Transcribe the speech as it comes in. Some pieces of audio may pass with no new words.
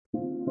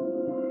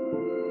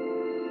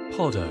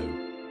Podo.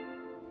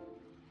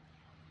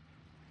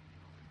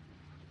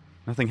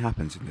 Nothing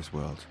happens in this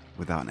world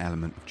without an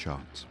element of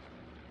chance.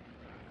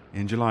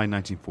 In July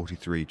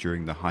 1943,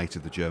 during the height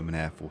of the German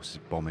Air Force's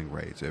bombing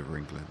raids over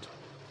England,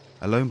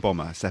 a lone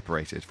bomber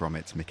separated from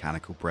its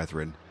mechanical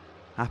brethren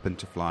happened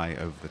to fly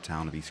over the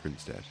town of East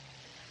Grinstead.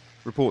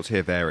 Reports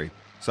here vary.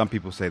 Some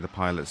people say the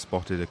pilot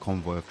spotted a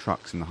convoy of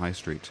trucks in the high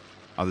street.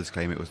 Others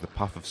claim it was the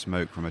puff of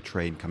smoke from a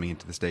train coming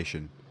into the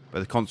station, but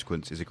the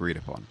consequence is agreed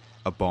upon.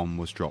 A bomb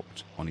was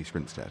dropped on East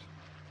Grinstead.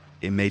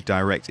 It made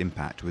direct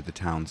impact with the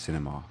town's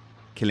cinema,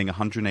 killing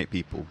 108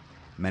 people,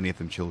 many of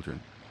them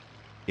children.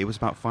 It was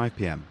about 5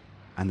 p.m,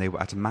 and they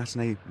were at a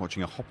matinee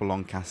watching a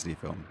Hopalong Cassidy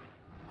film.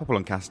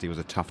 Hopalong Cassidy was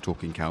a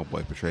tough-talking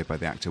cowboy portrayed by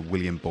the actor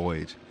William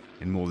Boyd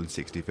in more than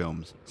 60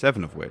 films,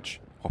 7 of which,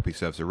 Hoppy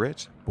Serves a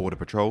Writ, Border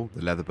Patrol,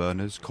 The Leather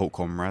Burners, Colt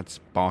Comrades,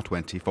 Bar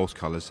 20, False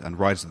Colours, and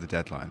Riders of the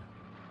Deadline,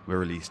 were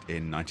released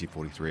in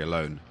 1943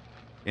 alone.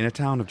 In a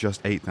town of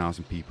just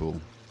 8,000 people,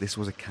 this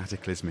was a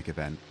cataclysmic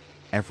event.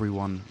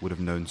 Everyone would have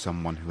known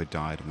someone who had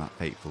died on that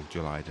fateful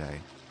July day.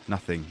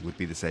 Nothing would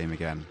be the same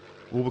again.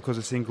 All because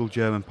a single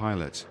German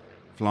pilot,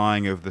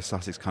 flying over the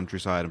Sussex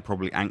countryside and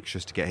probably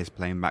anxious to get his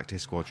plane back to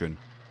his squadron,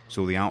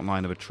 saw the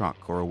outline of a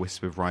truck or a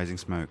wisp of rising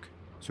smoke.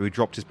 So he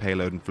dropped his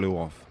payload and flew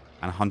off,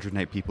 and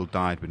 108 people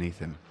died beneath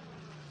him.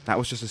 That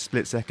was just a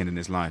split second in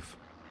his life.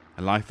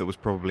 A life that was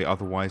probably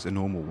otherwise a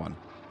normal one.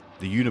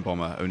 The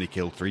Unabomber only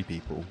killed 3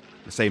 people,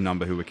 the same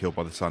number who were killed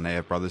by the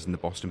Sarnaev brothers in the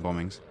Boston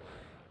bombings.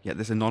 Yet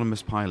this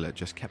anonymous pilot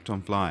just kept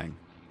on flying,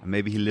 and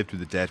maybe he lived with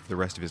the dead for the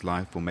rest of his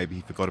life, or maybe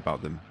he forgot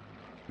about them.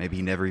 Maybe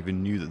he never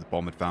even knew that the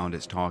bomb had found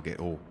its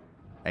target, or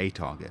a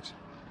target.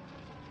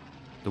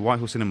 The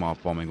Whitehall Cinema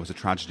bombing was a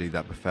tragedy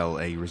that befell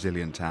a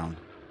resilient town,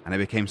 and it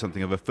became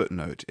something of a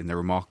footnote in the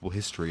remarkable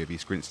history of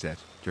East Grinstead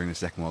during the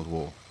Second World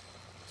War.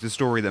 It's a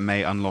story that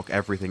may unlock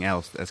everything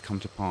else that has come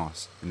to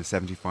pass in the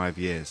 75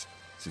 years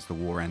since the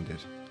war ended.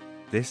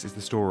 This is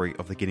the story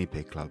of the Guinea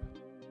Pig Club,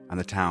 and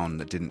the town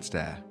that didn't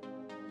stare.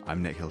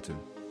 I'm Nick Hilton.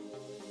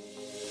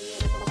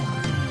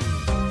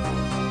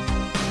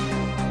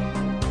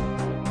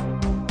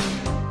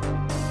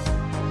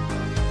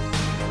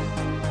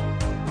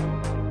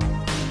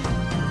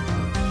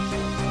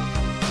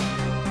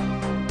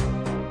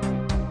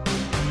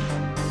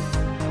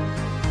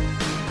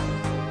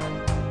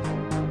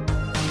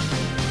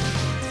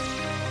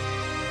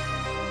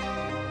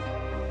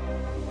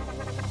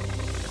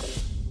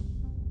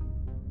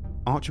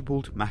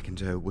 Archibald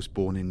McIntosh was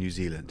born in New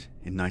Zealand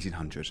in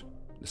 1900,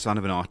 the son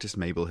of an artist,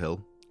 Mabel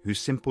Hill, whose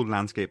simple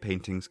landscape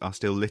paintings are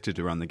still littered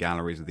around the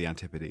galleries of the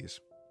Antipodes.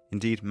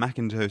 Indeed,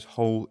 McIntosh's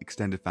whole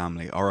extended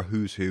family are a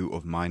who's who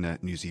of minor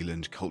New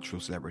Zealand cultural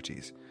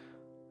celebrities.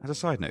 As a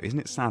side note, isn't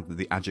it sad that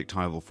the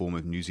adjectival form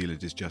of New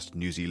Zealand is just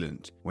New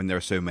Zealand, when there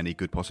are so many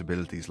good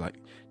possibilities like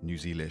New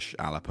Zealish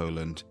a la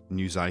Poland,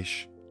 New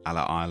Zeish a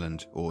la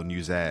Ireland, or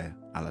New Zaire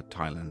a la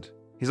Thailand?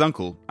 His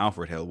uncle,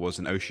 Alfred Hill, was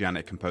an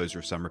oceanic composer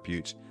of some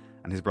repute,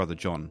 and his brother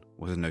John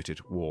was a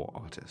noted war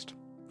artist.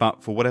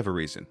 But for whatever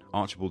reason,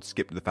 Archibald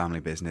skipped the family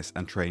business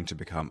and trained to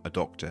become a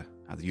doctor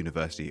at the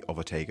University of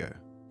Otago.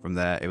 From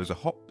there, it was a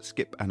hop,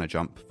 skip and a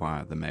jump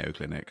via the Mayo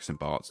Clinic, St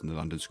Bart's and the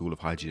London School of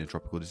Hygiene and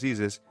Tropical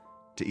Diseases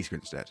to East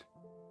Grinstead.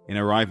 In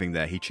arriving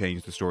there, he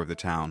changed the story of the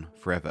town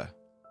forever.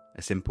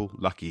 A simple,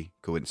 lucky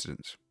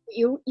coincidence.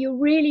 You're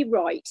really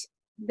right.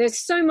 There's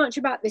so much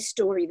about this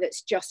story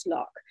that's just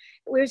luck.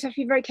 We always have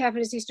to be very careful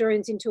as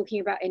historians in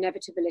talking about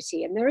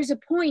inevitability. And there is a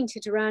point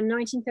at around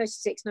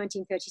 1936,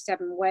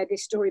 1937 where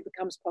this story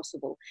becomes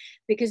possible.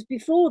 Because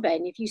before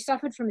then, if you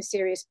suffered from a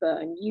serious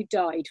burn, you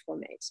died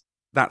from it.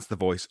 That's the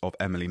voice of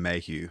Emily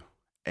Mayhew,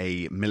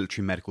 a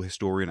military medical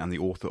historian and the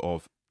author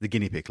of The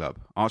Guinea Pig Club,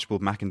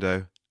 Archibald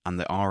McIntosh and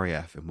the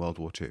RAF in World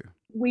War II.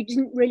 We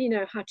didn't really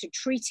know how to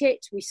treat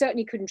it. We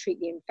certainly couldn't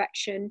treat the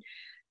infection.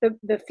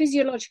 The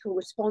physiological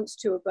response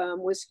to a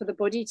burn was for the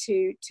body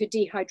to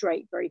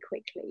dehydrate very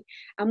quickly.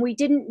 And we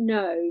didn't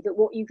know that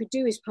what you could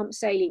do is pump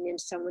saline into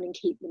someone and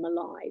keep them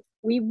alive.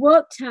 We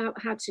worked out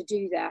how to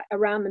do that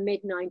around the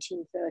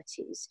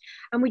mid-1930s.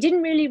 And we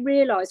didn't really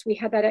realise we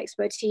had that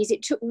expertise.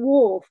 It took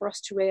war for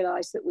us to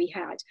realise that we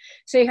had.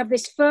 So you have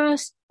this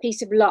first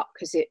piece of luck,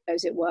 as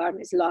it were, and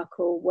it's luck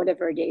or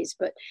whatever it is.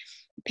 But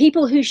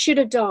people who should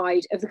have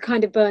died of the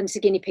kind of burns the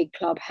Guinea Pig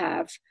Club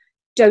have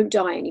don't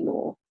die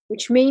anymore,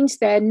 which means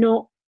they're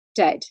not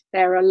dead,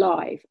 they're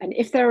alive. And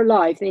if they're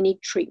alive, they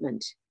need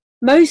treatment.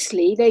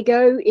 Mostly they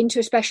go into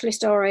a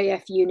specialist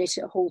RAF unit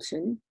at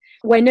Halton,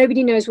 where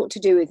nobody knows what to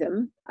do with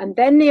them. And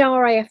then the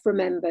RAF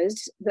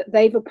remembers that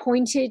they've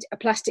appointed a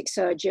plastic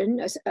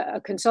surgeon,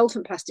 a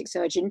consultant plastic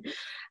surgeon,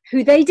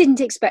 who they didn't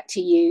expect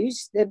to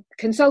use. The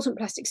consultant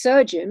plastic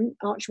surgeon,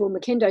 Archibald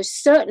McIntosh,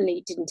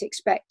 certainly didn't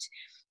expect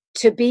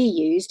to be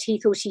used.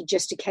 He thought he'd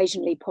just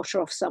occasionally potter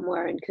off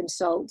somewhere and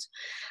consult.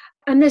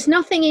 And there's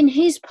nothing in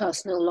his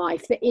personal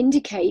life that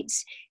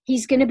indicates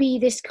he's going to be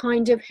this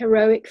kind of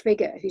heroic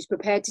figure who's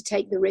prepared to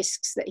take the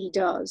risks that he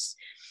does.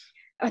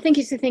 I think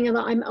it's the thing that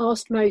I'm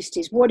asked most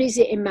is, what is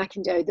it in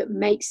McIntosh that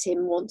makes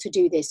him want to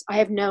do this? I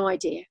have no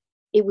idea.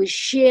 It was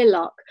sheer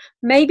luck.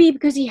 Maybe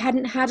because he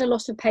hadn't had a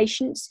lot of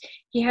patients,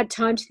 he had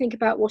time to think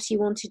about what he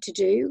wanted to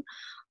do.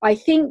 I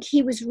think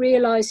he was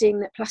realizing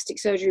that plastic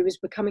surgery was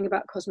becoming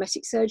about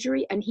cosmetic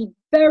surgery, and he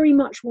very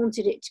much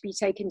wanted it to be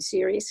taken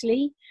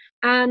seriously.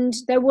 And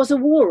there was a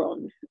war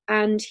on,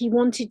 and he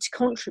wanted to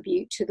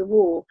contribute to the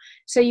war.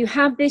 So you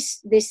have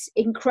this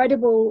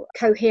incredible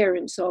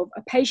coherence of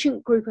a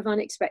patient group of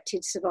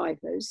unexpected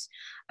survivors,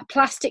 a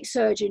plastic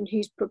surgeon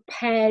who's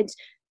prepared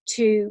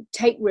to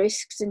take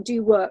risks and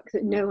do work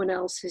that no one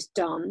else has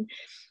done,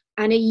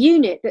 and a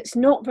unit that's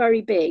not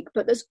very big,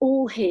 but that's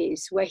all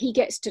his, where he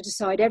gets to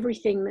decide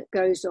everything that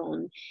goes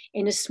on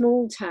in a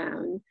small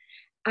town,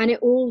 and it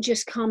all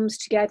just comes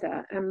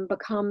together and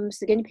becomes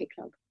the Guinea Pig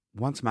Club.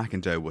 Once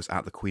McIndoe was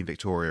at the Queen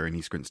Victoria in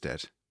East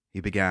Grinstead, he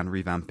began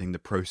revamping the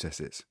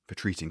processes for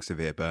treating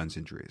severe burns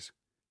injuries.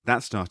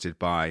 That started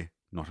by,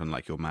 not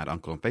unlike your mad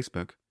uncle on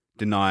Facebook,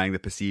 denying the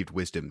perceived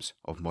wisdoms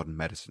of modern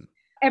medicine.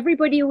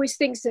 Everybody always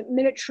thinks that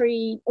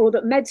military or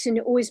that medicine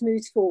always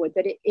moves forward,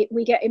 that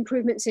we get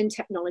improvements in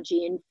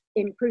technology and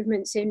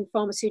improvements in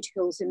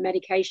pharmaceuticals and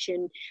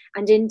medication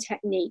and in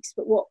techniques.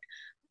 But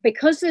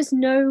because there's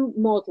no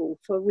model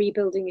for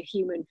rebuilding a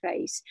human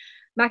face,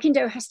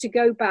 McIndoe has to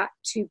go back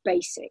to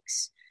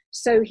basics.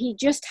 So he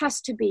just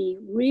has to be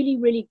really,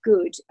 really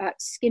good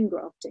at skin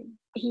grafting.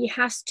 He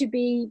has to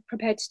be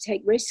prepared to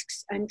take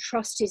risks and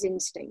trust his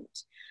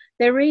instinct.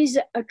 There is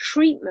a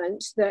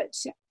treatment that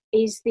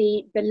is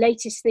the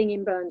latest thing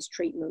in burns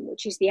treatment,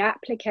 which is the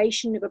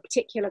application of a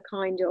particular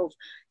kind of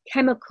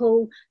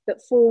chemical that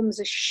forms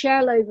a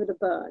shell over the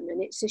burn.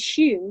 And it's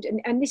assumed,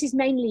 and this is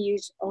mainly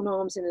used on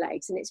arms and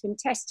legs, and it's been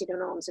tested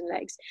on arms and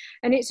legs,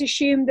 and it's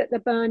assumed that the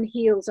burn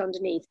heals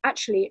underneath.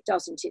 Actually, it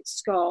doesn't. It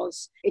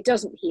scars. It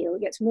doesn't heal.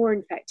 It gets more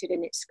infected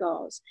and it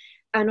scars.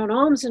 And on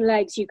arms and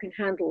legs, you can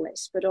handle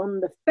this. But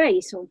on the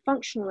face, on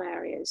functional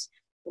areas,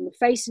 on the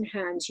face and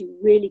hands, you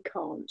really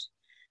can't.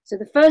 So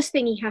the first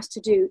thing he has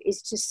to do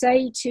is to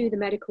say to the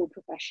medical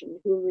profession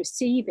who are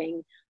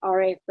receiving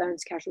RAF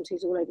burns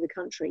casualties all over the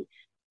country,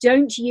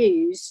 don't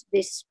use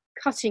this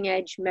cutting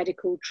edge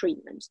medical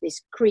treatment,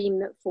 this cream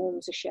that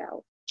forms a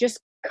shell.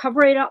 Just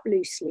cover it up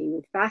loosely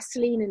with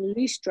Vaseline and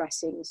loose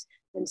dressings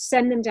and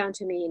send them down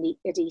to me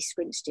at East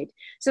Grinstead.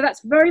 So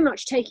that's very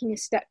much taking a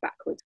step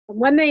backwards. And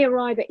when they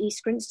arrive at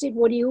East Grinstead,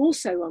 what he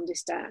also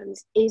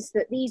understands is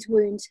that these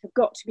wounds have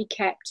got to be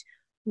kept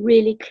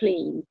really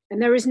clean,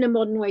 and there isn't a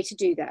modern way to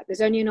do that.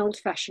 There's only an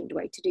old-fashioned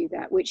way to do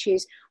that, which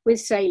is with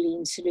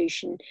saline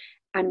solution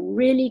and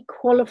really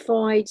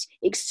qualified,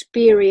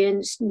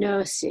 experienced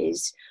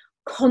nurses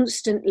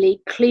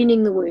constantly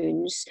cleaning the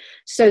wounds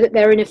so that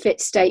they're in a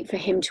fit state for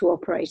him to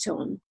operate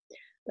on.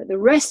 But the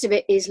rest of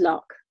it is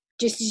luck.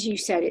 Just as you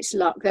said, it's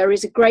luck. There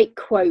is a great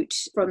quote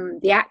from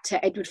the actor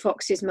Edward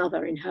Fox's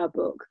mother in her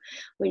book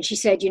when she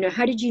said,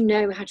 how did you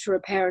know how to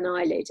repair an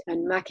eyelid?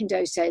 And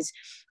McIndoe says,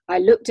 I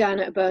looked down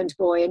at a burned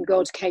boy and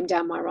God came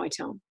down my right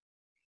arm.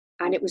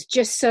 And it was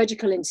just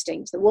surgical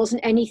instinct. There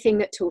wasn't anything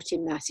that taught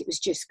him that. It was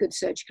just good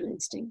surgical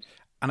instinct.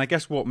 And I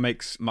guess what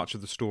makes much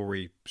of the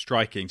story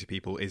striking to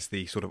people is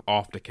the sort of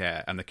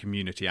aftercare and the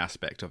community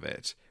aspect of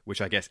it,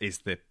 which I guess is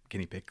the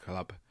Guinea Pig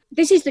Club.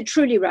 This is the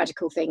truly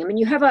radical thing. I mean,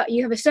 you have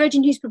a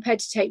surgeon who's prepared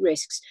to take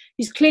risks,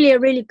 who's clearly a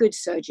really good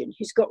surgeon,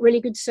 who's got really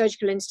good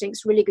surgical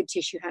instincts, really good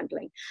tissue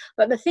handling.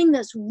 But the thing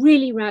that's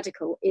really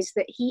radical is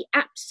that he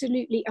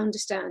absolutely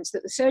understands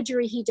that the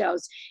surgery he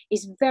does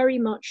is very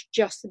much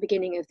just the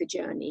beginning of the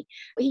journey.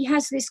 He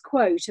has this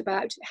quote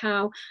about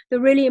how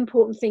the really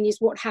important thing is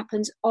what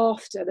happens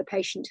after the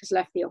patient has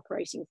left the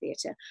operating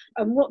theatre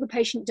and what the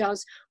patient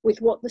does with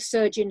what the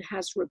surgeon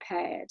has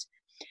repaired.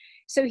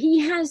 So he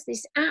has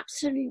this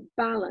absolute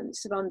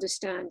balance of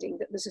understanding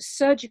that there's a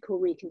surgical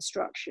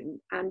reconstruction,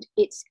 and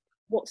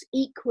what's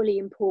equally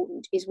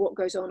important is what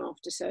goes on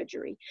after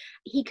surgery.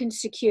 He can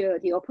secure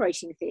the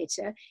operating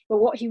theatre, but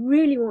what he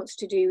really wants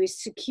to do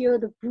is secure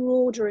the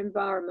broader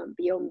environment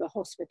beyond the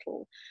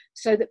hospital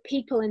so that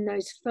people in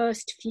those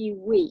first few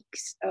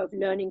weeks of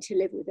learning to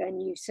live with their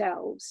new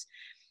selves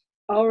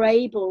are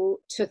able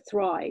to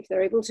thrive.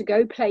 They're able to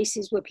go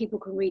places where people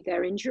can read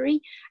their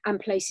injury and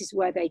places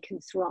where they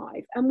can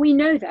thrive. And we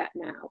know that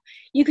now.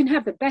 You can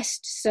have the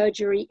best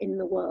surgery in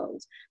the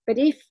world, but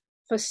if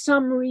for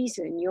some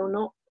reason you're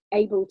not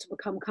able to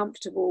become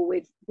comfortable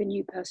with the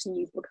new person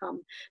you've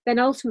become, then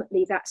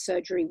ultimately that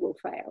surgery will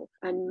fail.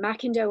 And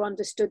McIndoe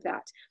understood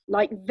that,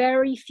 like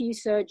very few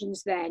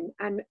surgeons then,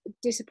 and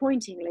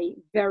disappointingly,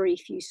 very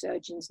few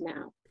surgeons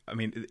now. I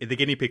mean, the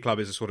Guinea Pig Club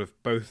is a sort of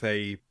both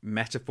a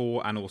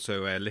metaphor and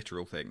also a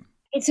literal thing.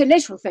 It's a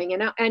literal thing,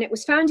 and it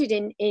was founded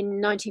in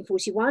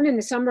 1941, in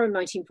the summer of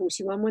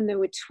 1941, when there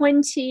were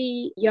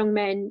 20 young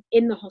men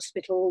in the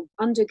hospital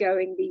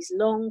undergoing these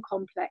long,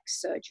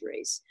 complex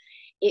surgeries.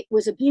 It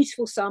was a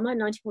beautiful summer.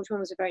 1941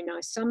 was a very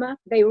nice summer.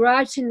 They were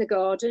out in the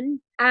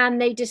garden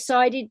and they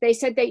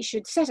said they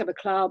should set up a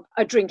club,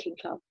 a drinking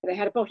club. They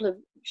had a bottle of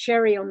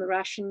sherry on the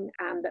ration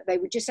and that they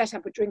would just set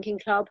up a drinking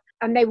club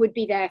and they would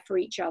be there for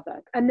each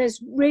other. And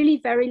there's really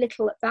very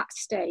little at that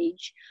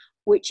stage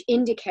which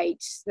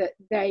indicates that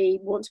they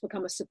want to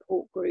become a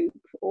support group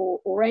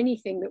or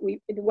anything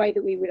the way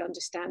that we would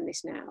understand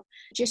this now.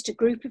 Just a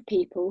group of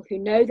people who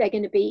know they're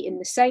going to be in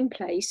the same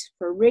place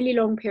for a really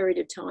long period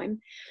of time,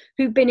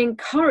 who've been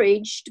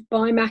encouraged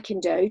by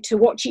Macindoe to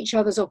watch each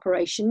other's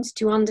operations,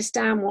 to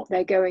understand what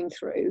they're going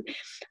through.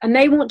 And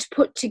they want to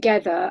put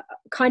together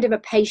kind of a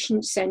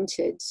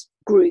patient-centered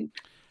group.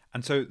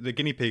 And so the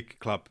Guinea Pig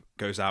Club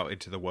goes out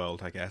into the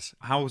world, I guess.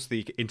 How's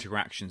the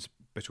interactions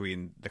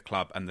between the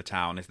club and the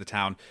town? Is the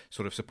town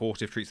sort of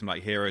supportive, treats them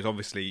like heroes?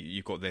 Obviously,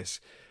 you've got this,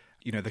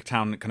 the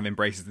town kind of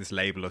embraces this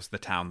label as the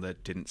town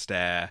that didn't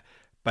stare.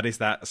 But is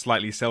that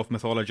slightly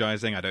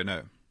self-mythologizing? I don't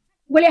know.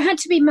 Well, it had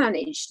to be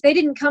managed. They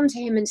didn't come to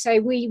him and say,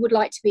 we would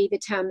like to be the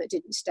town that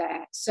didn't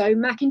stare. So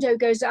Macindoe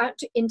goes out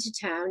into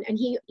town, and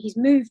he's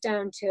moved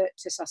down to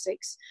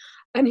Sussex,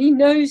 and he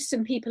knows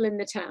some people in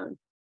the town.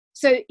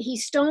 So he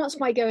starts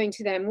by going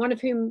to them, one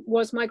of whom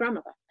was my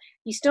grandmother.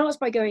 He starts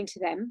by going to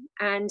them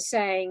and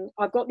saying,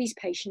 I've got these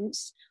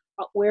patients.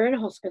 We're in a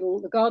hospital.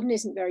 The garden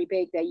isn't very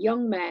big. They're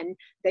young men.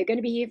 They're going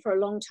to be here for a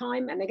long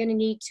time, and they're going to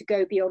need to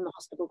go beyond the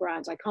hospital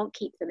grounds. I can't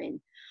keep them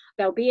in.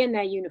 They'll be in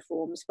their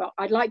uniforms, but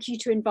I'd like you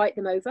to invite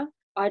them over.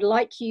 I'd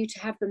like you to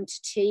have them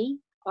to tea.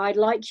 I'd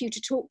like you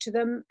to talk to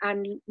them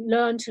and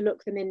learn to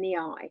look them in the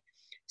eye.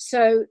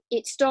 So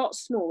it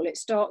starts small. It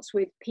starts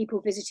with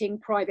people visiting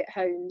private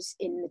homes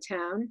in the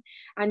town.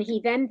 And he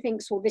then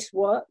thinks, well, this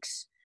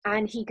works.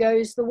 And he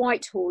goes, the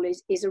Whitehall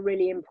is a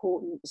really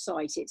important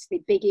site. It's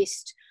the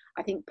biggest,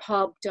 I think,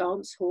 pub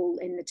dance hall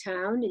in the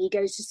town. And he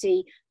goes to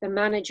see the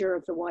manager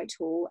of the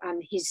Whitehall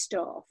and his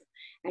staff.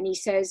 And he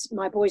says,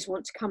 my boys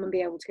want to come and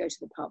be able to go to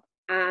the pub.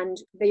 And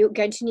they're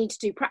going to need to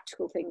do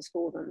practical things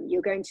for them.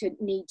 You're going to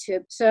need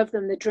to serve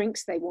them the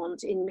drinks they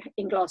want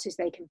in glasses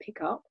they can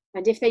pick up.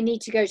 And if they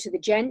need to go to the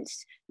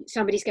gents,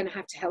 somebody's going to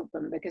have to help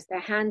them because their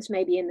hands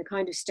may be in the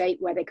kind of state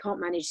where they can't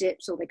manage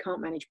zips or they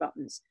can't manage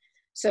buttons.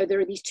 So there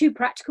are these two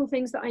practical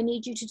things that I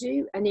need you to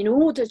do. And in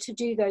order to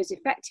do those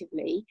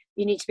effectively,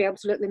 you need to be able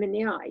to look them in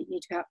the eye. You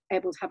need to be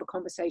able to have a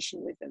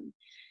conversation with them.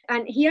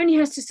 And he only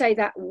has to say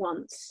that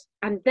once.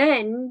 And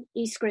then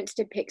East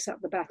Grinstead picks up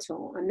the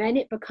baton, and then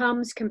it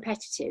becomes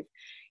competitive.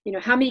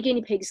 How many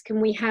guinea pigs can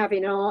we have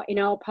in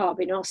our pub,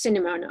 in our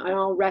cinema, in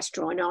our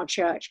restaurant, in our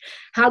church?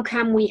 How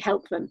can we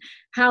help them?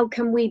 How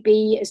can we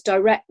be as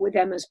direct with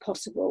them as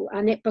possible?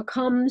 And it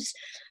becomes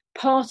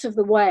part of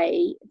the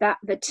way that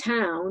the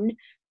town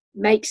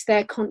makes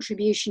their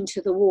contribution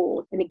to the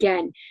war. And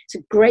again, it's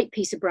a great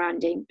piece of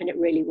branding, and it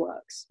really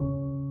works.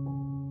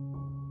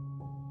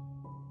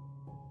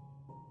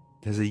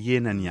 There's a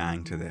yin and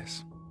yang to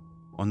this.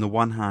 On the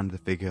one hand, the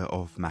figure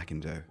of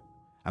Macindoe,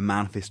 a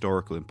man of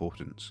historical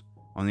importance.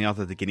 On the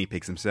other, the guinea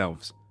pigs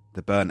themselves,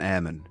 the burnt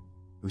airmen,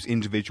 whose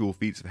individual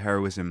feats of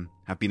heroism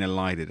have been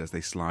elided as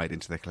they slide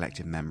into their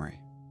collective memory.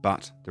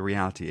 But the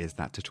reality is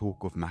that to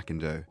talk of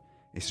Macindoe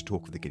is to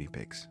talk of the guinea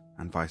pigs,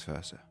 and vice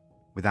versa.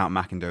 Without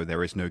Macindoe,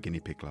 there is no Guinea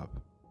Pig Club,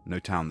 no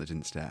town that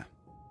didn't stare.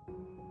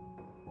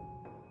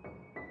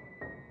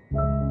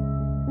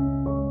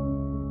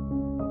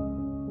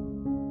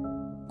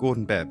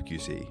 Gordon Bebb,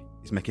 QC,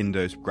 is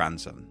Macindoe's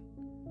grandson.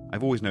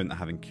 I've always known that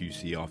having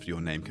QC after your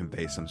name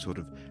conveys some sort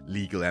of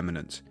legal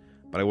eminence,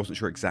 but I wasn't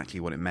sure exactly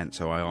what it meant,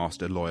 so I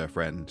asked a lawyer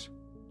friend.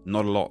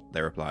 Not a lot,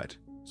 they replied.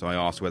 So I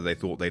asked whether they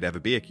thought they'd ever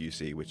be a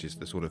QC, which is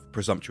the sort of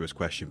presumptuous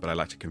question, but I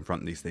like to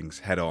confront these things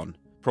head on.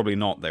 Probably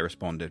not, they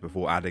responded,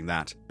 before adding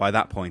that by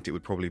that point it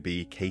would probably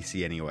be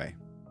Casey anyway,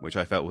 which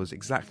I felt was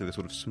exactly the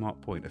sort of smart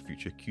point a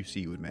future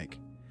QC would make.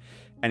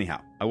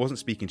 Anyhow, I wasn't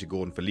speaking to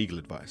Gordon for legal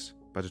advice,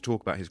 but to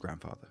talk about his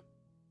grandfather.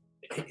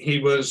 He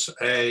was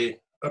a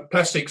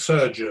plastic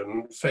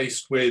surgeon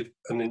faced with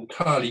an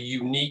entirely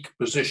unique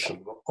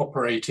position,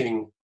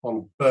 operating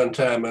on burnt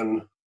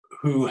airmen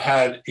who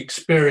had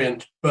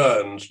experienced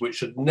burns which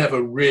had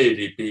never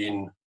really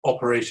been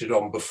operated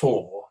on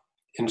before,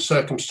 in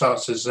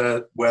circumstances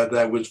where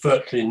there was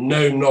virtually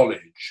no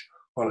knowledge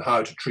on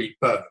how to treat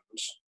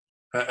burns.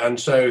 And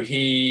so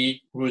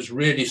he was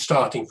really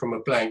starting from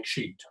a blank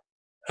sheet.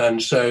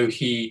 And so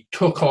he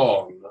took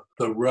on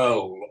the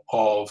role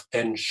of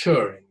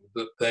ensuring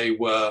that they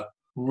were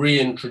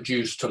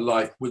reintroduced to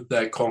life with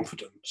their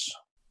confidence.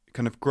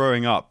 Kind of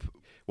growing up,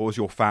 what was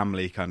your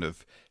family kind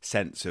of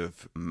sense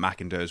of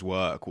Macindoe's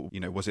work?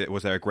 Was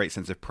there a great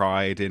sense of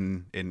pride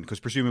in because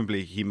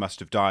presumably he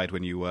must have died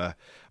when you were,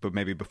 but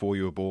maybe before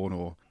you were born,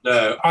 or?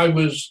 No, I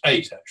was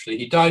 8 actually.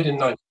 He died in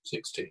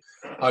 1960.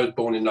 I was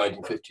born in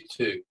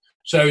 1952.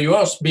 So you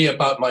asked me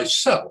about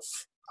myself.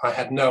 I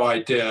had no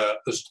idea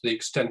as to the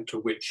extent to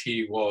which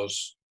he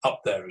was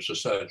up there as a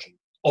surgeon.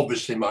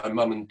 Obviously my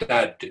mum and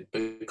dad did,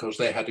 because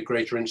they had a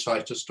greater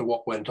insight as to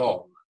what went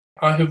on.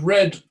 I have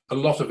read a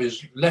lot of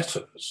his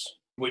letters,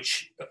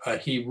 which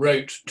he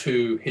wrote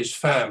to his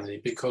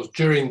family, because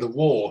during the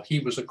war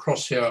he was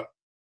across here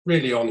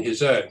really on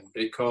his own,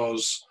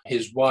 because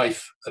his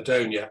wife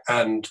Adonia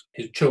and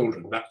his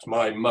children, that's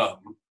my mum,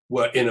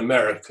 were in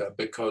America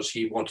because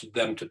he wanted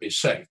them to be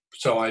safe.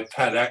 So I've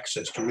had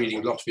access to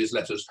reading a lot of his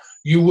letters.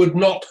 You would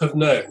not have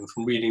known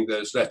from reading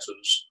those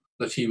letters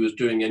that he was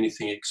doing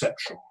anything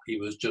exceptional. He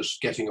was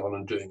just getting on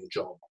and doing a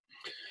job.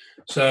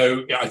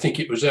 So I think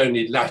it was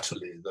only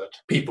latterly that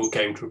people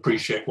came to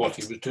appreciate what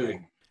he was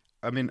doing.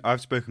 I mean,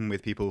 I've spoken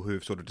with people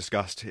who've sort of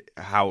discussed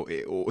how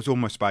it was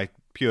almost by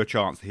pure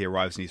chance that he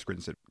arrives in East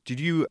Grinstead. Did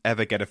you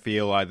ever get a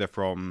feel either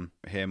from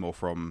him or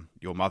from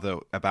your mother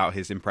about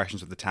his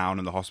impressions of the town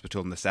and the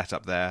hospital and the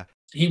setup there?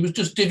 He was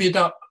just divvied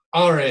up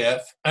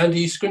RAF and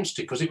East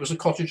Grinstead because it was a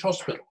cottage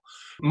hospital.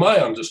 My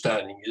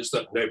understanding is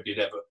that nobody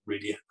had ever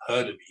really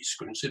heard of East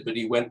Grinstead, but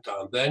he went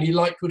down there and he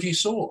liked what he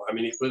saw. I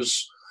mean, it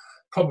was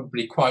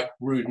probably quite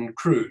rude and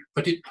crude,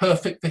 but it's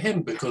perfect for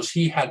him because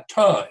he had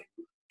time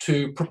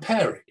to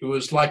prepare it. It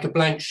was like a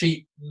blank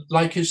sheet,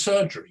 like his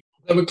surgery.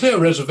 There were clear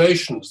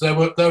reservations. There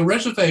were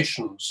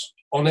reservations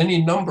on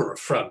any number of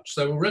fronts.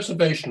 There were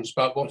reservations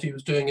about what he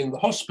was doing in the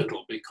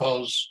hospital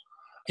because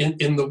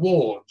in the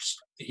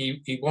wards,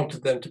 he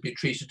wanted them to be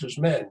treated as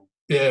men.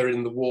 Beer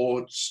in the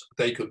wards,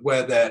 they could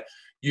wear their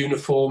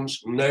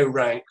uniforms, no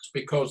ranks,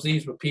 because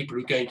these were people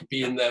who were going to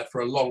be in there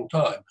for a long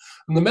time.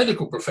 And the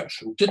medical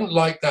profession didn't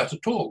like that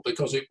at all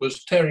because it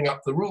was tearing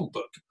up the rule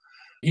book.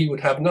 He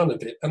would have none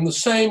of it. And the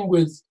same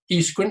with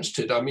East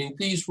Grinstead. I mean,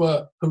 these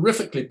were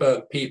horrifically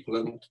burnt people.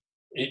 And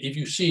if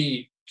you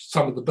see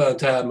some of the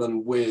burnt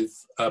airmen with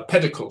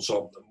pedicles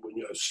on them,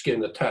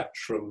 skin attached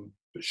from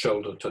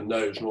shoulder to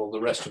nose and all the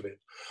rest of it.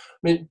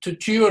 I mean, to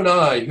you and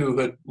I, who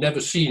had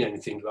never seen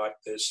anything like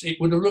this, it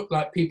would have looked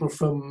like people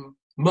from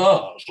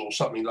Mars or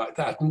something like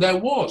that. And there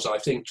was, I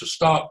think, to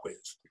start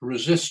with,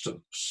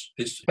 resistance.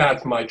 It's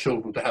bad for my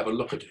children to have a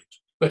look at it.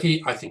 But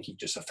I think he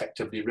just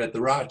effectively read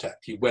the Riot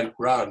Act. He went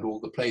round all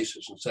the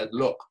places and said,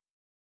 look,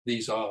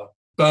 these are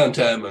burnt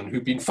airmen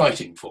who've been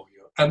fighting for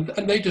you. And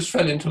they just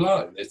fell into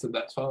line. They said,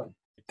 that's fine.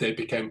 They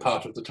became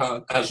part of the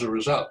town as a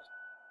result.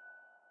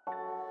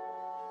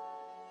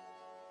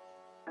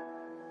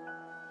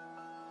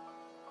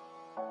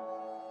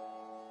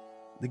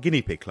 The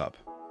Guinea Pig Club,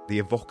 the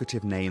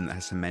evocative name that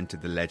has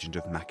cemented the legend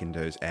of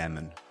Mackindow's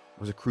airmen,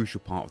 was a crucial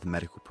part of the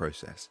medical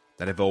process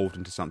that evolved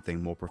into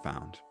something more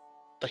profound.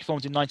 They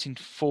formed in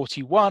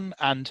 1941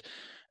 and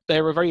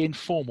they're a very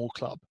informal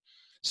club.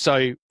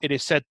 So it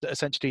is said that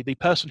essentially the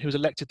person who was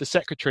elected the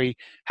secretary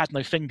had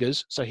no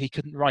fingers, so he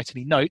couldn't write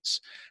any notes,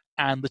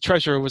 and the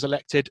treasurer was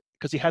elected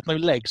because he had no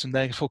legs and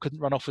therefore couldn't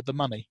run off with the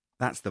money.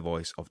 That's the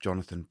voice of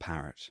Jonathan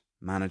Parrott,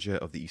 manager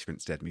of the East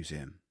Grinstead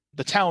Museum.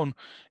 The town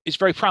is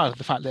very proud of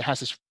the fact that it has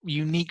this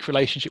unique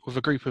relationship with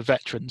a group of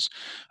veterans.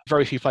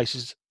 Very few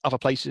other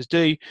places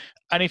do.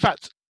 And in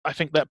fact, I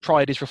think that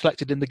pride is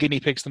reflected in the guinea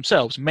pigs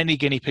themselves. Many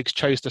guinea pigs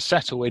chose to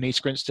settle in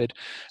East Grinstead,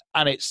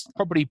 and it's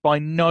probably by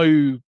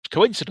no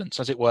coincidence,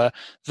 as it were,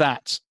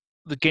 that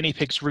the guinea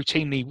pigs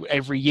routinely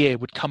every year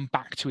would come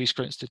back to East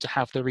Grinstead to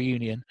have the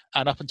reunion.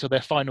 And up until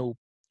their final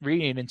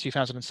reunion in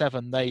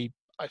 2007, they,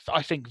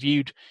 I think,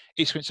 viewed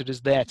East Grinstead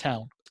as their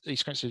town.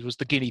 East Grinstead was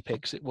the guinea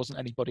pigs, it wasn't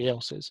anybody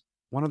else's.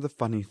 One of the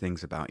funny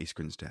things about East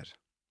Grinstead,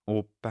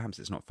 or perhaps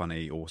it's not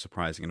funny or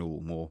surprising at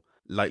all, more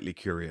lightly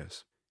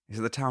curious, is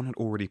that the town had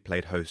already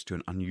played host to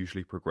an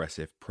unusually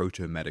progressive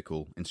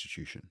proto-medical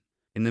institution.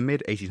 In the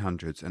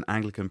mid-1800s, an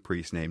Anglican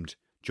priest named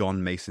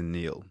John Mason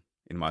Neale,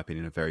 in my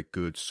opinion a very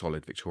good,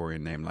 solid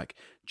Victorian name like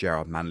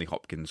Gerard Manley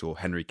Hopkins or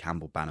Henry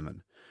Campbell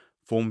Bannerman,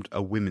 formed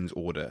a women's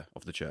order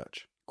of the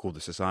church called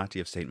the Society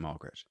of St.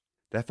 Margaret.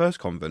 Their first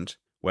convent,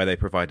 where they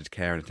provided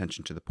care and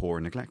attention to the poor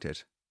and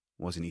neglected,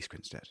 was in East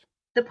Grinstead.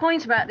 The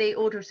point about the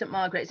Order of St.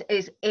 Margaret's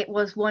is it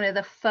was one of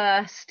the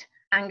first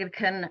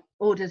Anglican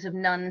orders of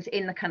nuns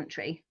in the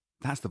country.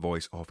 That's the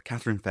voice of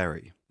Catherine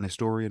Ferry, an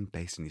historian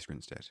based in East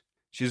Grinstead.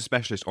 She's a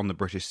specialist on the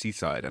British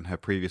seaside, and her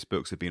previous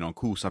books have been on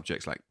cool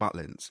subjects like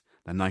Butlins,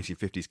 the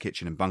 1950s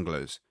kitchen and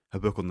bungalows. Her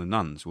book on the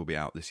nuns will be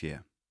out this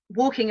year.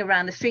 Walking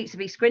around the streets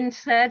of East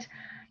Grinstead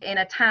in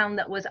a town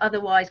that was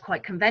otherwise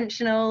quite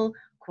conventional,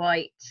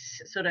 quite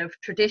sort of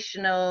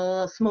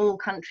traditional, small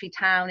country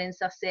town in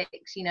Sussex,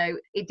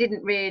 it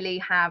didn't really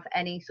have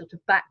any sort of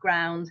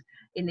background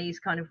in these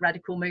kind of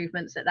radical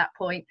movements at that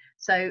point.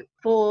 So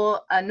for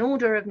an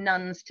order of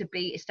nuns to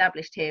be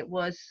established here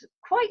was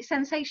quite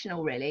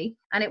sensational, really.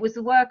 And it was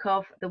the work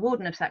of the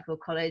warden of Sackville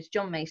College,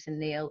 John Mason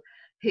Neale,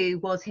 who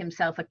was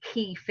himself a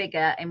key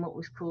figure in what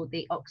was called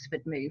the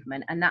Oxford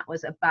movement. And that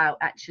was about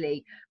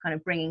actually kind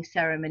of bringing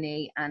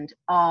ceremony and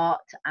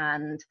art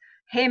and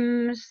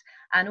hymns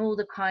and all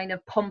the kind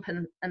of pomp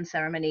and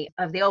ceremony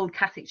of the old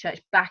Catholic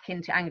Church back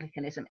into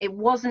Anglicanism. It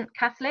wasn't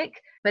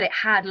Catholic, but it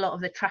had a lot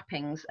of the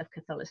trappings of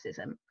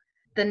Catholicism.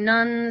 The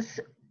nuns'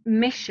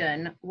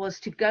 mission was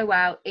to go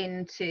out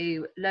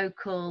into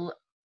local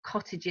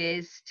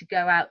cottages, to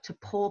go out to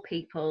poor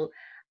people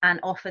and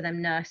offer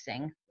them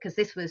nursing, because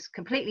this was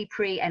completely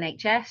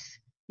pre-NHS.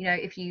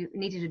 If you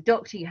needed a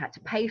doctor, you had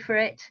to pay for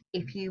it.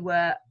 If you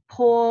were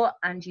poor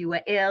and you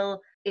were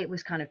ill, it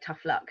was kind of tough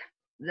luck.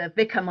 The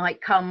vicar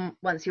might come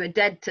once you were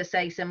dead to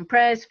say some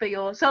prayers for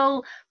your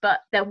soul,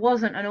 but there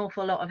wasn't an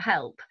awful lot of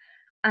help.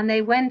 And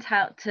they went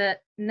out to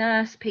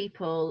nurse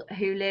people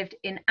who lived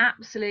in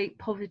absolute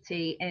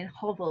poverty in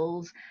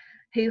hovels,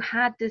 who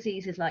had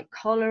diseases like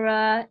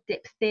cholera,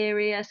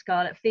 diphtheria,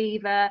 scarlet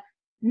fever,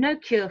 no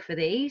cure for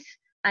these,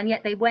 and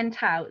yet they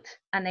went out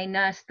and they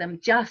nursed them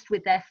just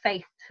with their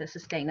faith to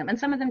sustain them. And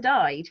some of them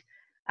died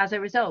as a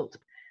result.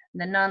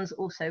 The nuns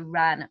also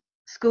ran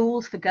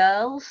schools for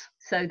girls,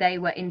 so they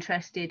were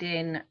interested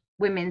in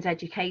women's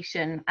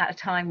education at a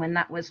time when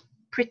that was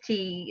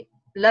pretty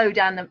low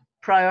down the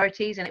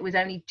priorities, and it was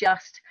only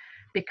just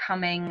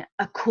becoming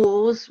a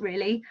cause,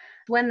 really.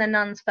 When the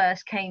nuns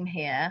first came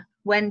here,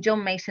 when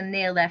John Mason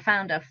Neal, their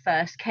founder,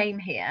 first came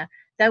here,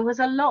 there was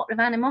a lot of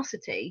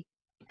animosity.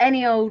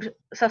 Any old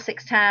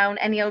Sussex town,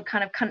 any old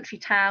kind of country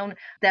town,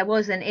 there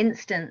was an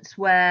instance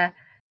where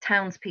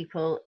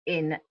townspeople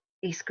in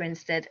East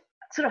Grinstead,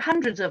 sort of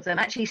hundreds of them,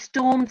 actually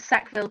stormed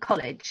Sackville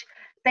College.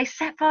 They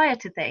set fire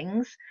to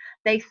things,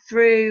 they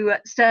threw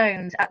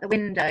stones at the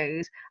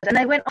windows, and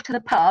they went off to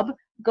the pub,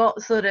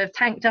 got sort of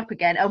tanked up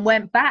again, and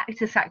went back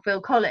to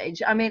Sackville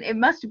College. I mean, it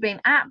must have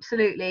been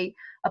absolutely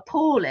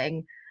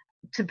appalling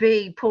to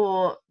be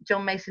poor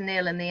John Mason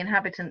Neal and the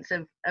inhabitants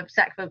of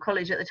Sackville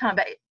College at the time.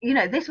 But, you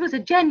know, this was a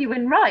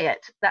genuine riot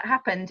that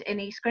happened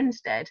in East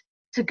Grinstead.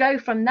 To go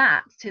from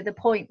that to the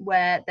point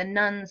where the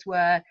nuns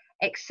were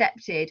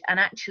accepted and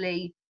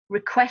actually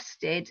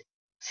requested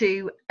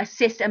to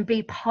assist and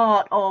be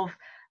part of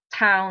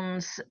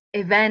town's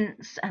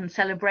events and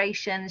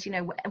celebrations, you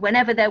know,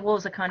 whenever there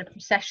was a kind of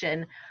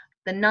procession,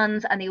 the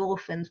nuns and the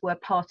orphans were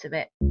part of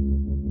it.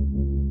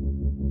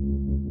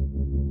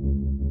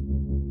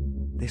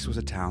 This was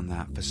a town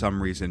that, for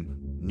some reason,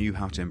 knew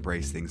how to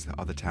embrace things that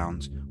other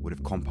towns would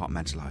have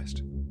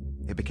compartmentalised.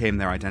 It became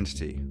their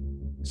identity.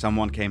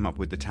 Someone came up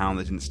with the town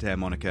that didn't stare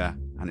moniker,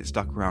 and it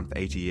stuck around for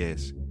 80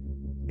 years.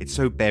 It's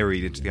so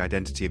buried into the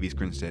identity of East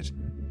Grinstead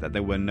that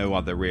there were no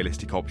other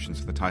realistic options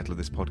for the title of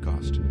this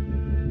podcast.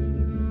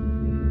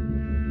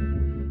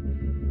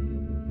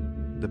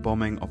 The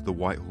bombing of the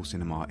Whitehall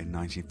Cinema in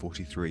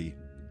 1943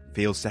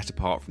 feels set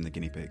apart from the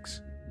Guinea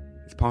Pigs.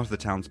 It's part of the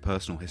town's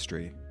personal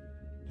history,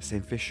 the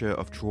same fissure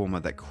of trauma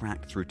that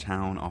cracked through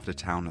town after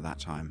town at that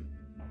time.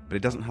 But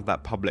it doesn't have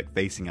that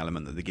public-facing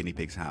element that the Guinea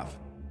Pigs have.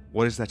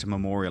 What is there to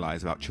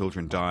memorialise about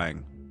children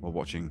dying while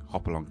watching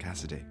Hopalong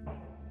Cassidy?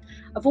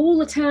 Of all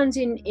the towns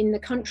in the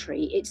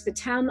country, it's the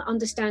town that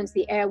understands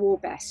the air war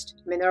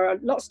best. I mean, there are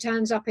lots of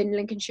towns up in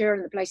Lincolnshire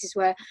and the places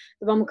where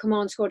the Bomber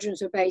Command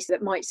squadrons were based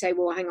that might say,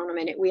 well, hang on a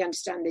minute, we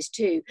understand this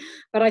too.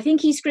 But I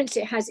think East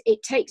Grinstead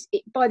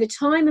by the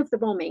time of the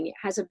bombing, it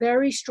has a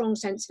very strong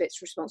sense of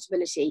its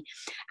responsibility,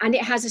 and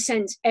it has a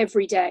sense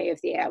every day of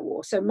the air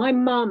war. So my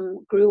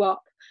mum grew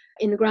up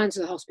in the grounds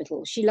of the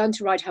hospital. She learned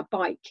to ride her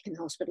bike in the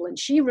hospital, and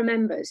she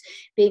remembers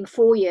being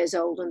 4 years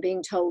old and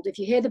being told, if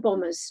you hear the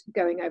bombers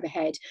going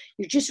overhead,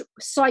 you just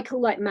cycle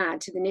like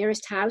mad to the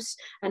nearest house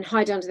and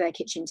hide under their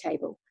kitchen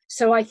table.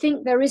 So I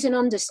think there is an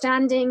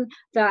understanding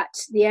that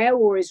the air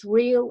war is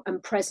real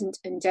and present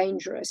and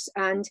dangerous.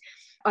 And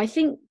I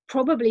think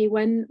probably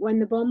when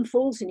the bomb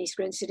falls in East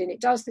Grinstead and it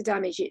does the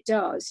damage it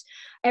does,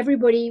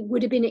 everybody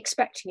would have been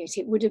expecting it.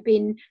 It would have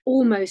been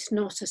almost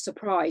not a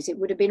surprise. It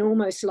would have been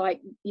almost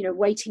like, you know,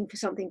 waiting for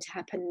something to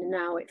happen, and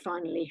now it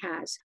finally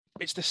has.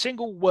 It's the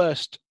single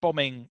worst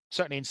bombing,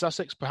 certainly in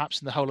Sussex,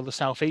 perhaps in the whole of the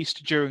South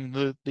East during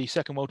the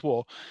Second World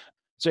War.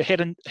 So it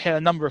hit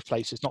a number of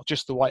places, not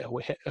just the Whitehall.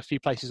 It hit a few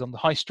places on the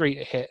High Street.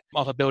 It hit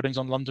other buildings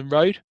on London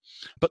Road.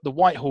 But the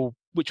Whitehall,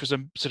 which was a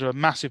sort of a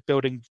massive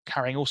building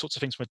carrying all sorts of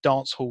things from a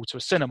dance hall to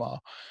a cinema,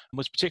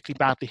 was particularly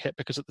badly hit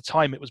because at the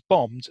time it was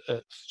bombed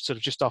at sort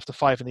of just after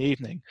 5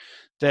 p.m.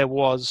 There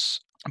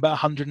was about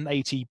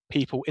 180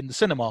 people in the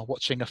cinema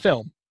watching a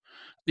film.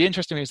 The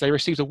interesting thing is they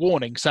received a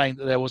warning saying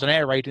that there was an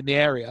air raid in the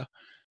area,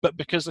 but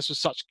because this was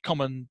such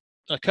common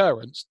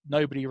occurrence,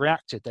 nobody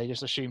reacted. They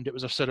just assumed it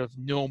was a sort of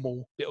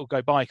normal, it'll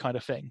go by kind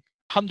of thing.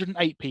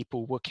 108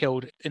 people were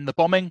killed in the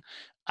bombing,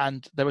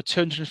 and there were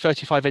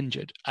 235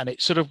 injured. And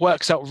it sort of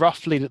works out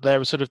roughly that they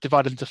were sort of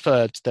divided into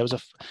thirds. There was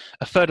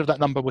a third of that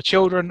number were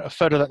children, a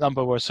third of that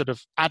number were sort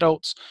of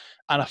adults,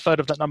 and a third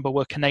of that number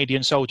were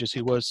Canadian soldiers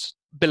who was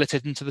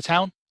billeted into the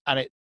town. And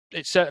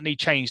it certainly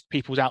changed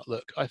people's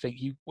outlook. I think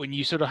when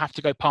you sort of have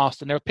to go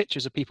past, and there are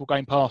pictures of people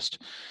going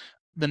past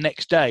the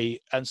next day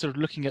and sort of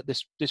looking at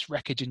this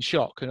wreckage in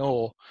shock and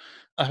awe.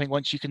 I think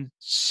once you can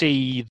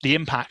see the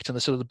impact and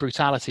the sort of the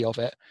brutality of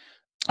it,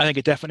 I think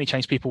it definitely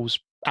changed people's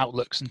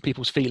outlooks and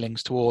people's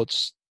feelings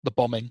towards the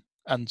bombing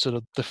and sort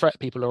of the threat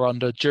people are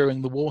under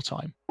during the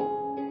wartime.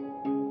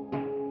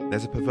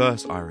 There's a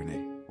perverse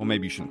irony, or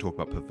maybe you shouldn't talk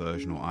about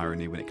perversion or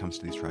irony when it comes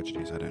to these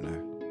tragedies, I don't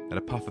know, that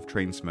a puff of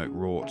train smoke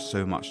wrought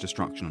so much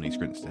destruction on East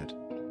Grinstead,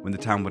 when the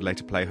town would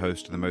later play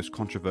host to the most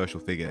controversial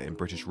figure in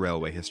British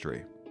railway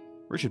history.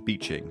 Richard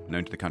Beeching,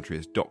 known to the country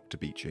as Dr.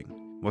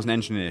 Beeching, was an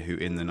engineer who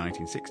in the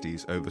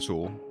 1960s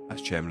oversaw,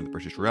 as chairman of the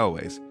British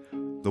Railways,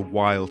 the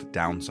wild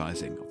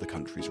downsizing of the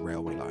country's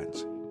railway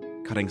lines,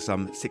 cutting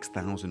some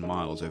 6,000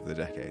 miles over the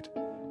decade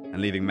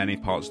and leaving many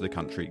parts of the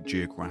country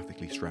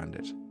geographically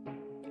stranded.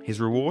 His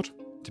reward?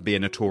 To be a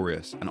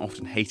notorious and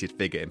often hated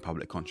figure in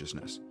public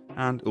consciousness,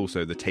 and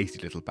also the tasty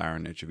little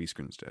baronage of East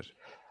Grinstead.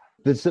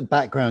 The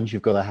background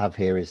you've got to have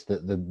here is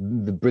that the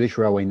British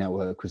railway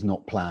network was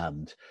not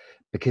planned,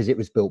 because it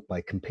was built by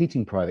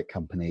competing private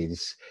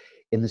companies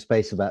in the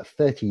space of about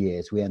 30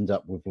 years, we end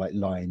up with like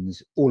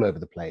lines all over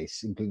the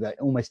place, including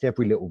like almost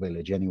every little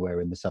village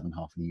anywhere in the southern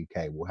half of the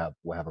UK will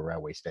have a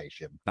railway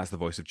station. That's the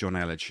voice of John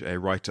Elledge, a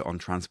writer on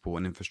transport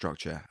and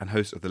infrastructure and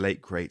host of the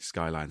late great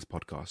Skylines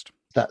podcast.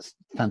 That's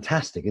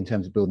fantastic in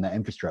terms of building that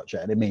infrastructure.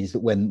 And it means that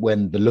when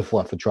the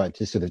Luftwaffe tried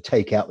to sort of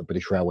take out the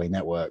British railway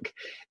network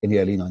in the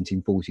early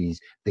 1940s,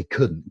 they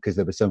couldn't because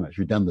there was so much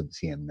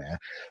redundancy in there.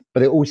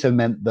 But it also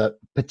meant that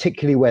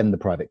particularly when the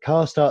private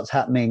car starts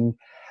happening,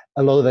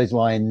 a lot of those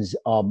lines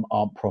aren't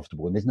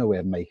profitable, and there's no way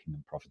of making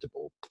them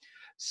profitable.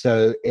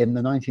 So in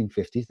the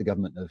 1950s, the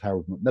government of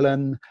Harold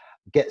Macmillan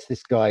gets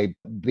this guy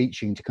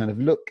Beeching to kind of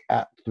look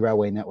at the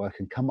railway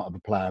network and come up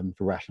with a plan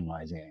for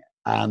rationalising it.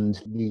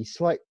 And the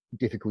slight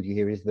difficulty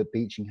here is that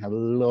Beeching had a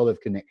lot of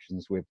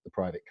connections with the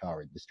private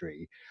car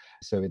industry,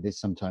 so it is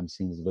sometimes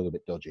seen as a little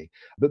bit dodgy.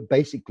 But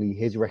basically,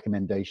 his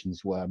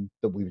recommendations were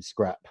that we would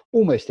scrap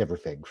almost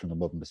everything from the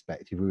modern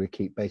perspective. We would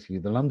keep basically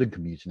the London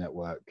commuter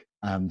network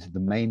and the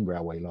main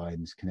railway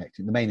lines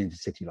connecting, the main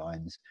intercity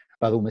lines,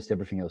 but almost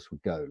everything else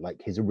would go.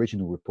 Like his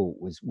original report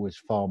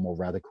was far more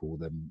radical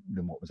than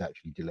what was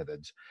actually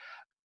delivered.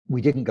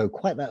 We didn't go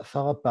quite that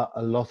far, but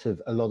a lot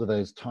of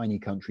those tiny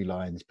country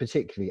lines,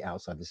 particularly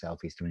outside the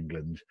southeast of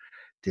England,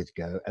 did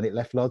go, and it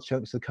left large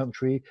chunks of the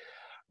country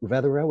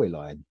without a railway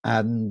line.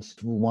 And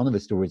one of the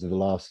stories of the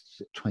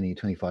last 20,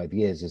 25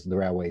 years, as the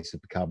railways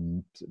have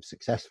become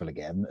successful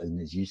again and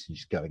as usage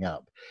is going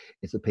up,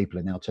 is that people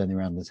are now turning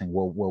around and saying,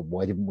 well,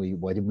 why didn't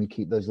we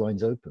keep those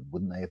lines open?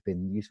 Wouldn't they have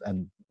been useful?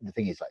 And the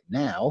thing is, like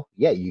now,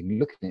 yeah, you can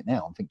look at it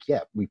now and think,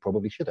 yeah, we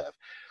probably should have.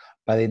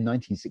 But in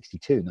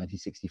 1962,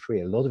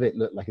 1963, a lot of it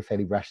looked like a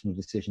fairly rational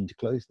decision to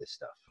close this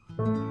stuff.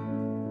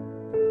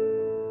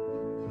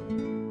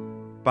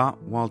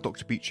 But while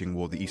Dr. Beeching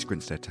wore the East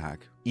Grinstead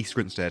tag, East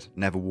Grinstead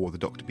never wore the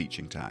Dr.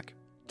 Beeching tag.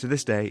 To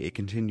this day, it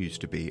continues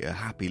to be a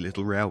happy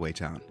little railway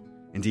town.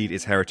 Indeed,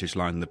 its heritage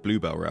line, the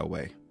Bluebell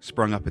Railway,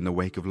 sprung up in the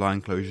wake of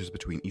line closures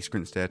between East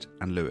Grinstead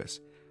and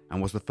Lewes,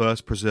 and was the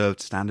first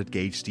preserved standard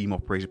gauge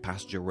steam-operated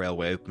passenger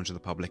railway open to the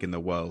public in the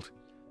world.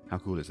 How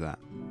cool is that?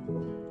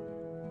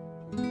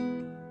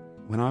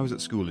 When I was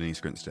at school in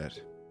East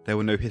Grinstead, there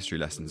were no history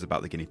lessons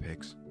about the guinea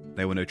pigs.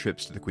 There were no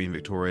trips to the Queen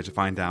Victoria to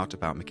find out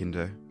about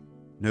Mackindo.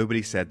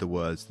 Nobody said the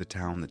words "the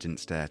town that didn't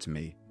stare" to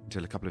me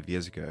until a couple of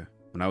years ago,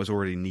 when I was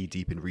already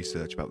knee-deep in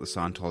research about the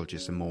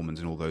Scientologists and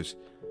Mormons and all those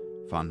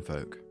fun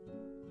folk.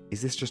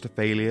 Is this just a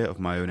failure of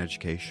my own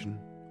education,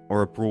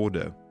 or a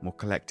broader, more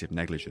collective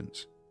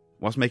negligence?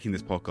 Whilst making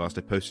this podcast,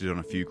 I posted on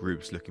a few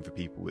groups looking for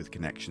people with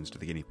connections to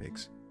the guinea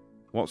pigs.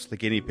 "What's the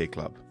Guinea Pig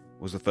Club?"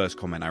 was the first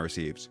comment I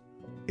received.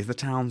 Is the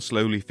town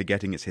slowly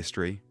forgetting its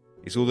history?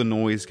 Is all the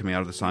noise coming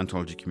out of the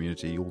Scientology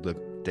community, all the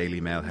Daily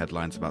Mail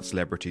headlines about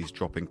celebrities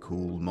dropping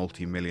cool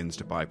multi-millions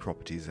to buy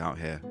properties out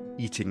here,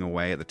 eating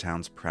away at the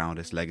town's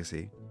proudest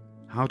legacy?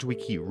 How do we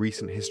keep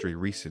recent history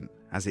recent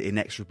as it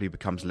inexorably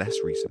becomes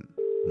less recent,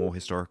 more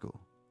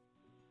historical?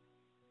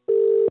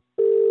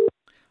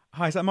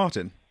 Hi, is that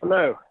Martin?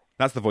 Hello.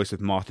 That's the voice of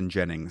Martin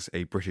Jennings,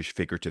 a British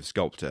figurative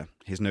sculptor.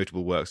 His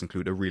notable works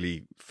include a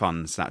really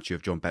fun statue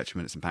of John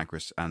Betjeman at St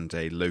Pancras and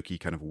a low-key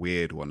kind of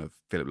weird one of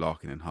Philip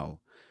Larkin in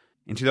Hull.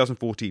 In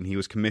 2014, he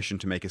was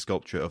commissioned to make a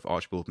sculpture of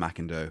Archibald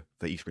Mackindo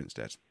for East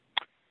Grinstead.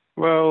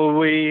 Well,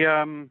 we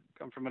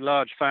come from a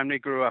large family,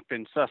 grew up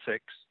in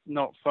Sussex,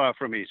 not far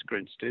from East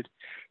Grinstead,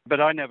 but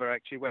I never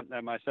actually went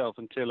there myself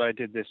until I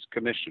did this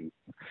commission.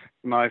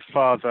 My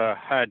father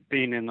had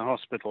been in the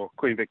hospital,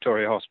 Queen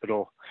Victoria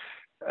Hospital,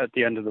 at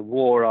the end of the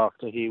war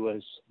after he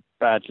was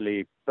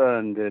badly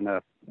burned in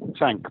a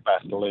tank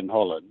battle in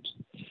Holland.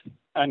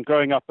 And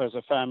growing up as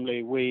a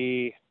family,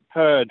 we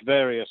heard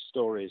various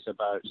stories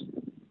about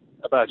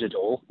it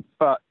all,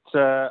 but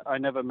I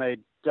never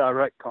made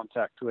direct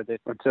contact with it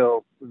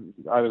until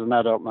I was an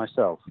adult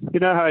myself. You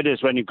know how it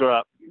is when you grow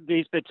up.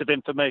 These bits of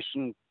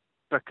information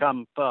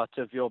become part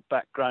of your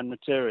background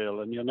material,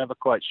 and you're never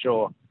quite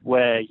sure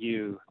where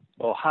you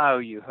or how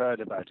you heard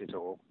about it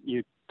all.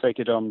 You take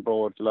it on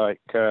board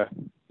like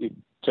you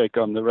take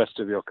on the rest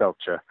of your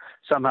culture.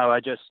 Somehow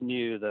I just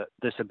knew that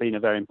this had been a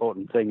very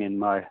important thing in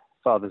my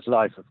father's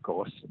life, of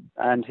course,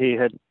 and he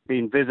had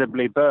been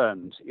visibly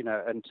burned,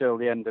 until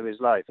the end of his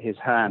life. His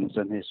hands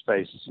and his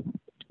face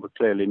were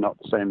clearly not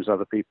the same as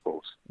other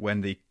people's.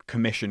 When the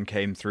commission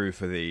came through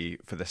for the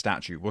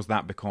statue, was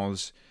that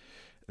because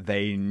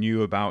they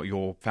knew about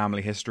your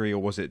family history,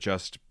 or was it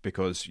just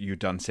because you'd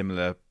done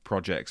similar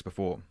projects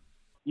before?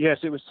 Yes,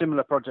 it was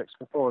similar projects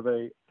before.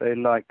 They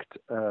liked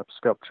a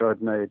sculpture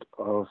I'd made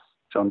of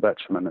John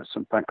Betjeman at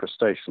St Pancras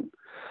Station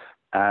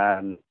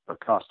and were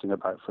casting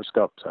about for a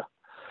sculptor.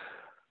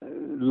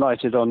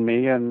 Lighted on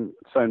me and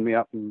phoned me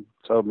up and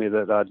told me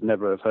that I'd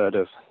never have heard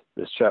of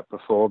this chap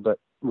before, but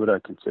would I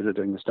consider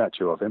doing a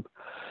statue of him?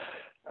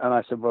 And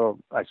I said, well,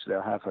 actually,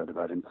 I have heard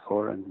about him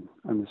before, and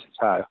this is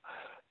how.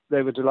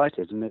 They were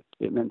delighted, and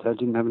it meant I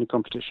didn't have any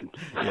competition.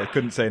 Yeah,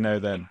 couldn't say no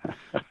then.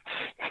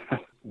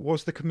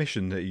 Was the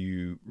commission that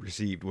you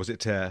received, was it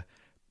to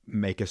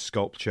make a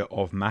sculpture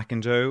of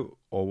Mackindo,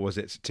 or was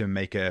it to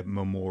make a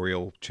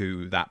memorial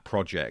to that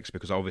project?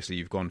 Because obviously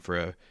you've gone for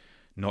a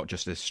not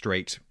just a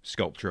straight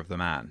sculpture of the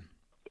man.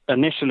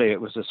 Initially,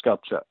 it was a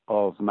sculpture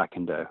of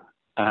Mackindou,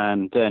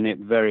 and then it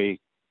very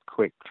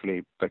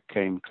quickly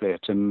became clear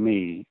to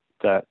me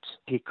that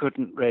he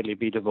couldn't really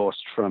be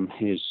divorced from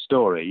his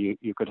story.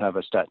 You could have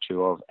a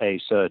statue of a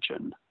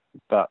surgeon,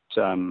 but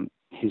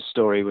his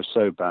story was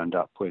so bound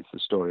up with the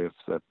story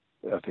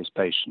of his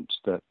patients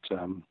that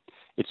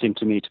it seemed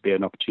to me to be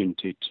an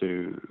opportunity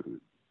to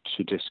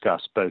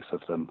discuss both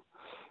of them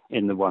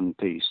in the one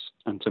piece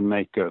and to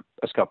make a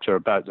sculpture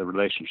about the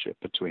relationship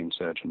between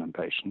surgeon and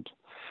patient.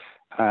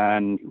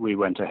 And we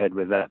went ahead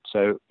with that.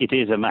 So it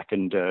is a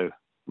Mackindou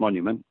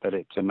monument, but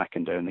it's a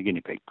Mackindou and the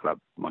Guinea Pig Club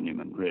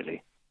monument,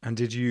 really. And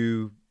did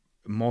you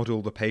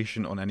model the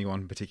patient on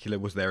anyone in particular?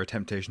 Was there a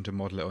temptation to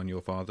model it on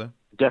your father?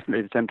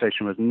 Definitely the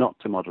temptation was not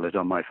to model it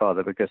on my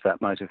father, because that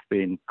might have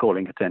been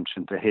calling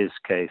attention to his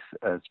case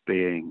as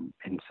being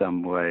in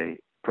some way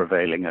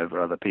prevailing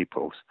over other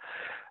people's.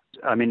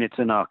 I mean, it's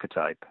an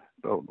archetype,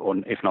 or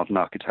if not an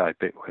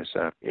archetype, it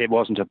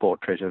wasn't a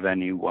portrait of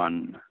any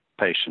one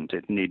patient.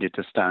 It needed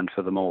to stand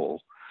for them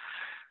all.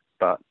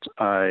 But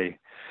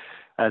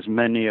as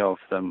many of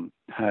them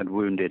had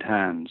wounded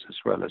hands as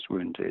well as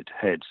wounded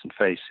heads and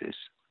faces,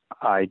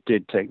 I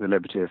did take the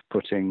liberty of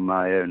putting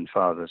my own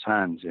father's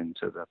hands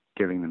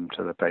giving them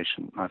to the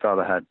patient. My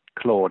father had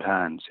clawed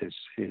hands. His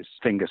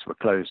fingers were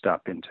closed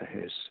up into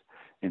his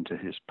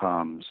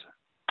palms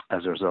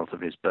as a result of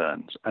his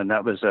burns. And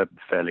that was a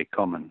fairly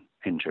common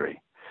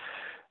injury.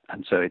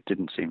 And so it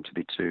didn't seem to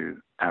be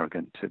too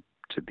arrogant to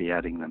be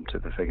adding them to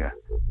the figure.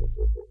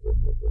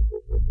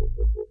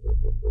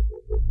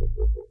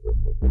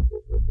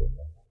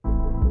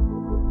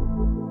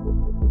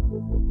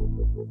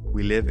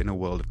 We live in a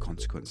world of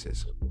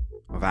consequences,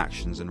 of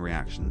actions and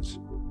reactions.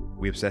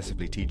 We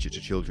obsessively teach it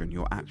to children: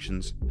 your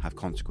actions have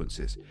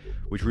consequences,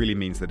 which really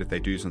means that if they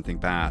do something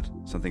bad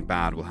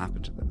will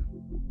happen to them.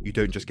 You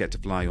don't just get to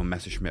fly your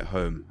Messerschmitt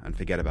home and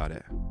forget about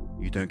it.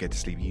 You don't get to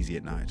sleep easy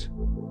at night.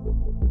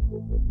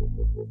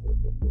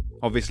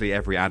 Obviously,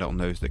 every adult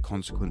knows that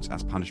consequence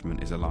as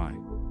punishment is a lie.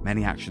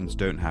 Many actions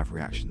don't have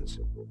reactions.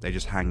 They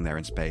just hang there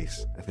in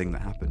space, a thing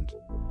that happened,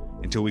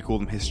 until we call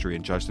them history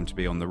and judge them to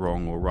be on the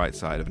wrong or right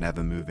side of an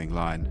ever-moving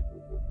line.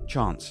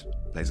 Chance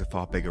plays a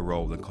far bigger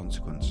role than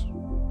consequence.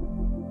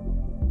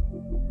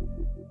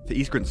 For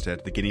East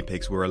Grinstead, the guinea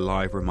pigs were a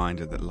live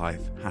reminder that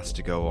life has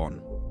to go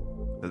on,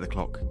 that the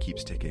clock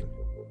keeps ticking.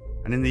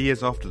 And in the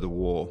years after the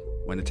war,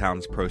 when the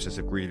town's process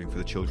of grieving for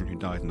the children who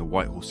died in the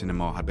Whitehall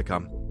cinema had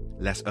become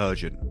less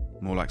urgent,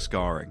 more like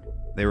scarring,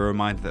 they were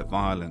reminded that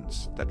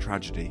violence, that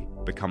tragedy,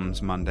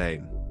 becomes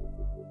mundane.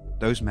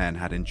 Those men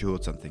had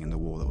endured something in the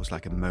war that was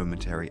like a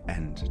momentary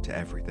end to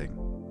everything.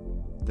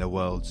 Their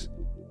worlds,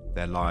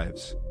 their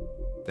lives,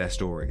 their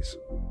stories.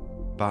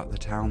 But the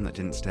town that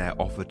didn't stare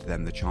offered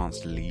them the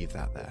chance to leave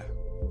that there.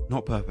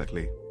 Not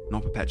perfectly,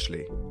 not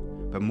perpetually,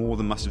 but more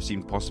than must have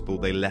seemed possible,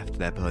 they left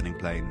their burning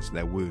plains,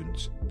 their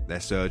wounds, their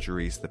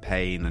surgeries, the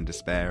pain and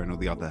despair and all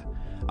the other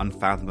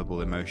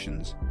unfathomable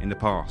emotions in the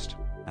past,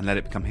 and let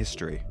it become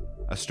history.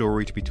 A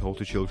story to be told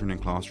to children in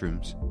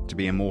classrooms, to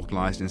be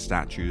immortalised in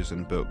statues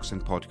and books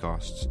and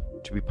podcasts,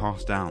 to be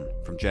passed down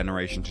from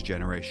generation to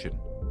generation,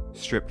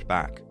 stripped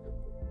back,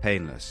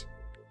 painless,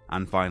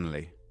 and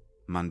finally,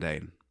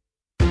 mundane.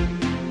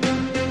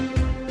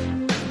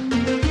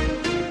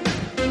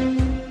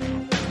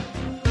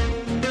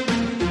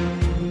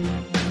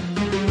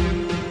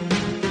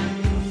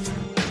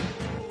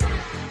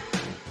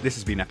 This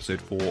has been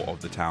episode 4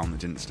 of The Town That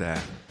Didn't Stare,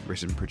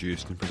 written,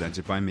 produced and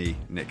presented by me,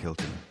 Nick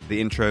Hilton.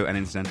 The intro and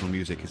incidental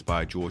music is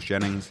by George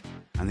Jennings,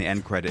 and the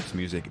end credits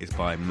music is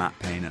by Matt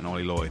Payne and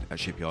Ollie Lloyd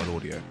at Shipyard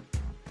Audio.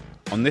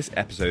 On this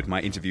episode,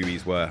 my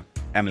interviewees were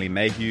Emily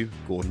Mayhew,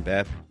 Gordon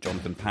Bebb,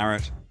 Jonathan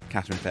Parrott,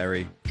 Catherine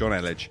Ferry, John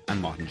Elledge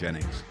and Martin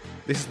Jennings.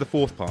 This is the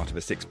 4th part of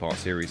a 6-part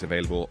series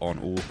available on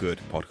all good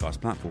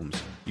podcast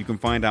platforms. You can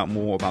find out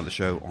more about the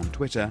show on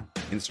Twitter,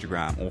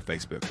 Instagram or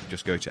Facebook.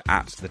 Just go to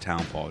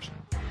 @TheTownPod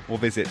or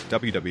visit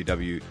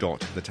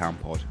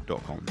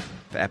www.thetownpod.com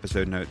for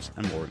episode notes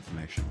and more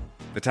information.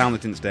 The Town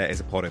That Didn't Stare is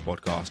a Podo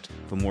podcast.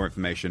 For more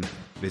information,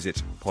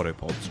 visit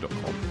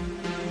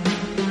podopods.com.